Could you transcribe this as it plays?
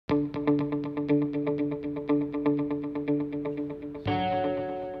If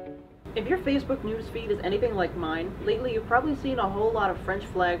your Facebook newsfeed is anything like mine, lately you've probably seen a whole lot of French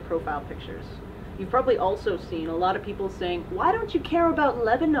flag profile pictures. You've probably also seen a lot of people saying, "Why don't you care about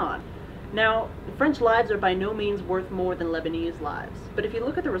Lebanon?" Now, French lives are by no means worth more than Lebanese lives, but if you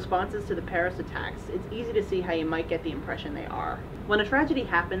look at the responses to the Paris attacks, it's easy to see how you might get the impression they are. When a tragedy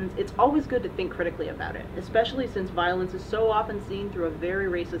happens, it's always good to think critically about it, especially since violence is so often seen through a very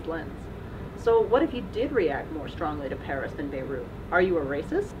racist lens. So what if you did react more strongly to Paris than Beirut? Are you a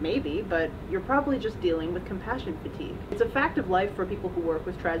racist? Maybe, but you're probably just dealing with compassion fatigue. It's a fact of life for people who work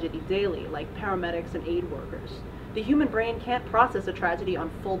with tragedy daily, like paramedics and aid workers. The human brain can't process a tragedy on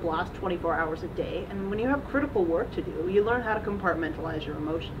full blast 24 hours a day, and when you have critical work to do, you learn how to compartmentalize your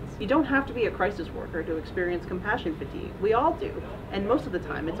emotions. You don't have to be a crisis worker to experience compassion fatigue. We all do, and most of the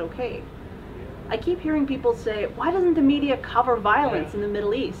time it's okay. I keep hearing people say, "Why doesn't the media cover violence in the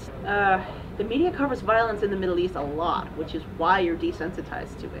Middle East?" The media covers violence in the Middle East a lot, which is why you're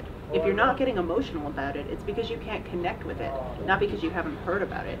desensitized to it. If you're not getting emotional about it, it's because you can't connect with it, not because you haven't heard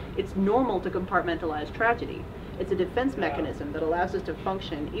about it. It's normal to compartmentalize tragedy. It's a defense mechanism that allows us to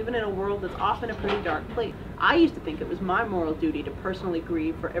function even in a world that's often a pretty dark place. I used to think it was my moral duty to personally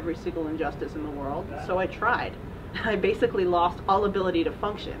grieve for every single injustice in the world, so I tried. I basically lost all ability to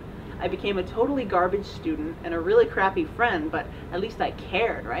function. I became a totally garbage student and a really crappy friend, but at least I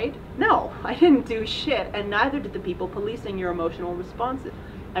cared, right? No, I didn't do shit, and neither did the people policing your emotional responses.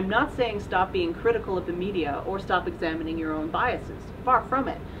 I'm not saying stop being critical of the media or stop examining your own biases. Far from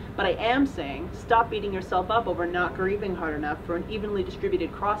it. But I am saying stop beating yourself up over not grieving hard enough for an evenly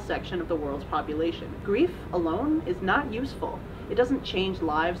distributed cross-section of the world's population. Grief alone is not useful. It doesn't change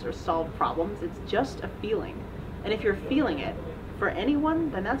lives or solve problems. It's just a feeling. And if you're feeling it, for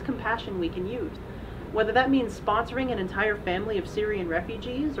anyone, then that's compassion we can use. Whether that means sponsoring an entire family of Syrian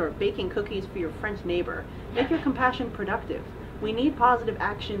refugees or baking cookies for your French neighbor, make your compassion productive. We need positive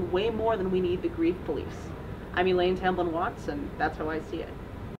action way more than we need the grief police. I'm Elaine Tamblyn-Watts, and that's how I see it.